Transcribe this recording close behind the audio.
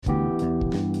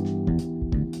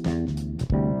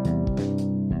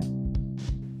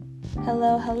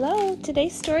Hello, hello.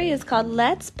 Today's story is called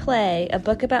Let's Play, a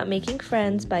book about making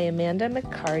friends by Amanda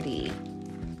McCarty.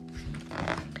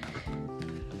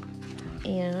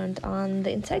 And on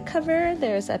the inside cover,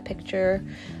 there's a picture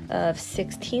of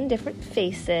 16 different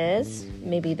faces,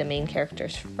 maybe the main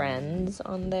character's friends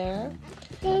on there.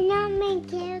 They're not main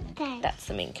characters. That's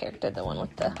the main character, the one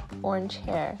with the orange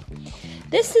hair.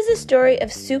 This is a story of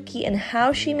Suki and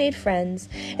how she made friends.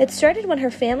 It started when her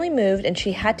family moved and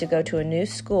she had to go to a new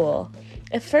school.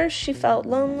 At first, she felt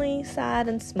lonely, sad,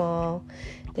 and small.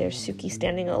 There's Suki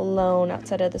standing alone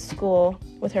outside of the school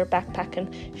with her backpack,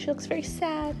 and she looks very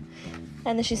sad.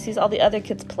 And then she sees all the other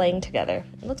kids playing together.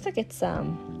 It looks like it's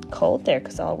cold there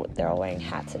because they're all wearing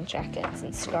hats and jackets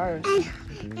and scarves.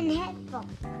 And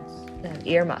headphones. And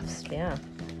earmuffs, yeah.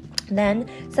 Then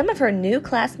some of her new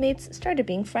classmates started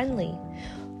being friendly.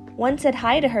 One said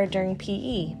hi to her during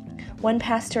PE. One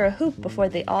passed her a hoop before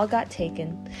they all got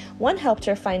taken. One helped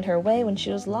her find her way when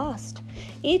she was lost.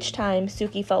 Each time,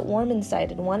 Suki felt warm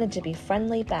inside and wanted to be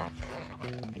friendly back.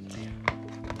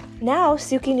 Now,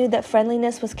 Suki knew that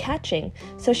friendliness was catching,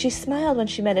 so she smiled when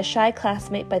she met a shy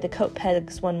classmate by the coat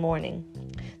pegs one morning.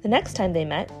 The next time they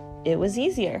met, it was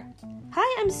easier.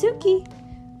 "Hi, I'm Suki."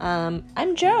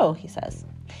 I'm Joe," he says.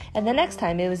 And the next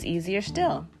time, it was easier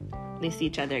still. They see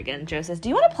each other again. Joe says, "Do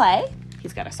you want to play?"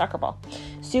 He's got a soccer ball.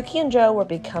 Suki and Joe were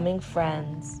becoming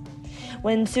friends.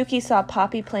 When Suki saw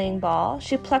Poppy playing ball,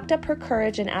 she plucked up her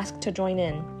courage and asked to join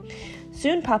in.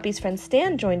 Soon Poppy's friend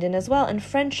Stan joined in as well, and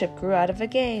friendship grew out of a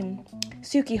game.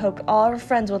 Suki hoped all her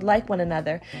friends would like one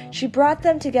another. She brought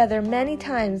them together many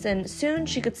times, and soon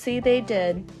she could see they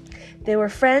did. They were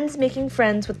friends making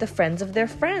friends with the friends of their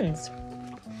friends.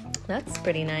 That's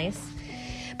pretty nice.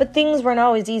 But things weren't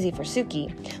always easy for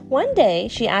Suki. One day,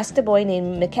 she asked a boy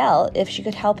named Mikkel if she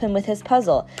could help him with his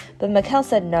puzzle, but Mikkel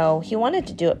said no, he wanted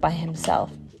to do it by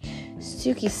himself.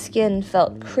 Suki's skin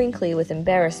felt crinkly with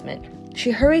embarrassment.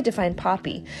 She hurried to find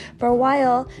Poppy. For a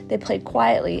while, they played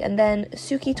quietly, and then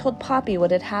Suki told Poppy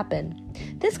what had happened.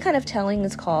 This kind of telling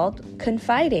is called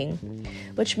confiding,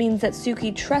 which means that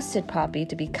Suki trusted Poppy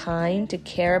to be kind, to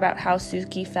care about how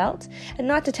Suki felt, and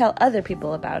not to tell other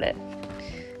people about it.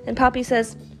 And Poppy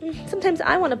says, "Sometimes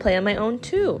I want to play on my own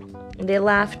too." And they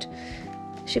laughed.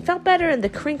 She felt better and the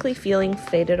crinkly feeling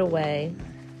faded away.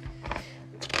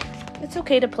 It's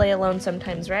okay to play alone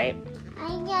sometimes, right?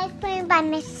 I like playing by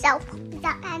myself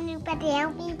without anybody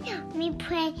help me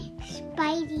play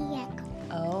Spidey Legos.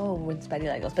 Oh, with Spidey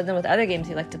Legos. But then with other games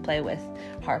you like to play with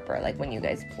Harper, like when you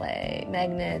guys play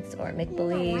Magnets or Make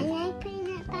Believe. I like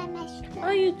playing it by myself. Oh,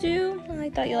 you do?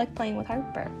 I thought you liked playing with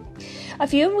Harper. A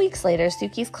few weeks later,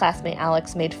 Suki's classmate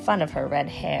Alex made fun of her red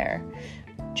hair.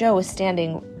 Joe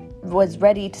was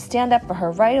ready to stand up for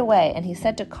her right away, and he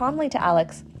said calmly to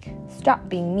Alex, "Stop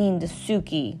being mean to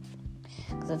Suki."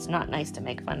 Because it's not nice to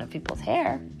make fun of people's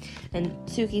hair. And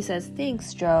Suki says,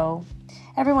 "Thanks, Joe."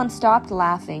 Everyone stopped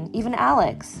laughing, even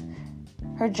Alex.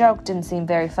 Her joke didn't seem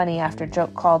very funny after Joe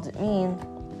called it mean.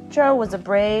 Joe was a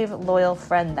brave, loyal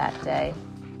friend that day.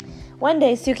 One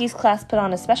day, Suki's class put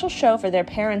on a special show for their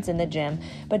parents in the gym,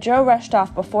 but Joe rushed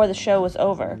off before the show was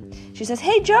over. She says,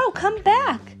 "Hey, Joe, come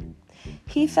back."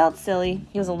 He felt silly.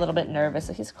 He was a little bit nervous,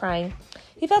 so he's crying.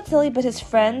 He felt silly, but his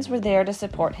friends were there to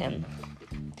support him.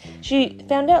 She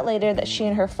found out later that she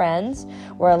and her friends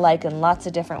were alike in lots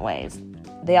of different ways.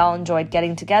 They all enjoyed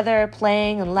getting together,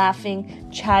 playing and laughing,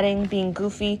 chatting, being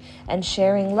goofy, and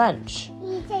sharing lunch.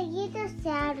 You're so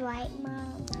sad, right,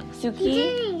 Mom? Suki? He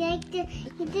didn't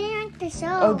like the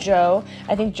show. Oh, Joe.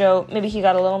 I think Joe, maybe he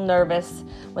got a little nervous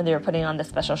when they were putting on the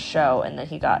special show, and then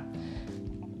he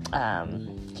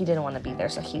didn't want to be there,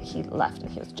 so he left,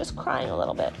 and he was just crying a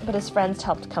little bit. But his friends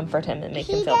helped comfort him and make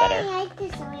him feel better. He didn't like the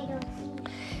show, I don't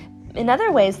see. In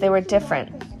other ways, they were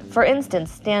different. For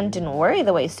instance, Stan didn't worry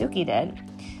the way Suki did.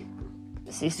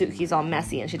 See, Suki's all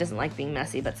messy, and she doesn't like being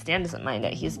messy, but Stan doesn't mind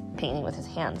it. He's painting with his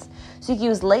hands. Suki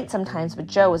was late sometimes, but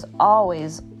Joe was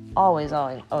always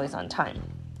on time.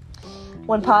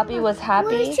 When Poppy was happy...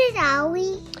 Where's his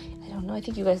owie? I don't know, I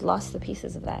think you guys lost the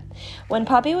pieces of that. When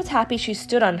Poppy was happy, she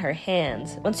stood on her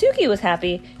hands. When Suki was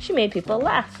happy, she made people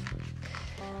laugh.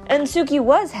 And Suki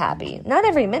was happy. Not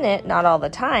every minute, not all the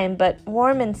time, but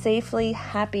warm and safely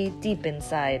happy deep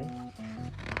inside.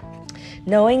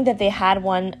 Knowing that they had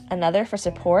one another for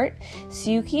support,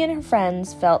 Suki and her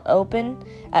friends felt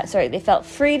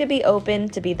free to be open,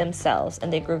 to be themselves,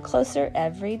 and they grew closer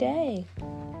every day.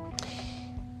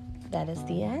 That is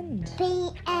the end.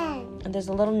 The end. And there's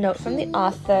a little note from the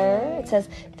author. It says,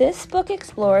 this book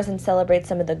explores and celebrates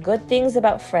some of the good things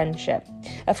about friendship.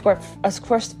 Of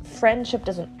course, friendship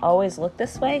doesn't always look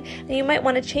this way, and you might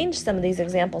want to change some of these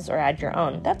examples or add your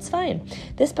own. That's fine.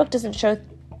 This book doesn't show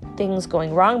things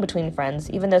going wrong between friends,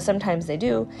 even though sometimes they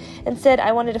do. Instead,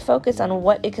 I wanted to focus on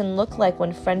what it can look like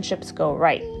when friendships go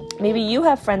right. Maybe you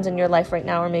have friends in your life right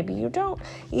now, or maybe you don't.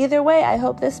 Either way, I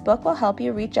hope this book will help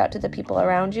you reach out to the people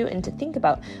around you and to think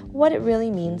about what it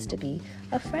really means to be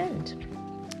a friend.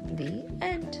 The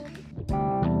end.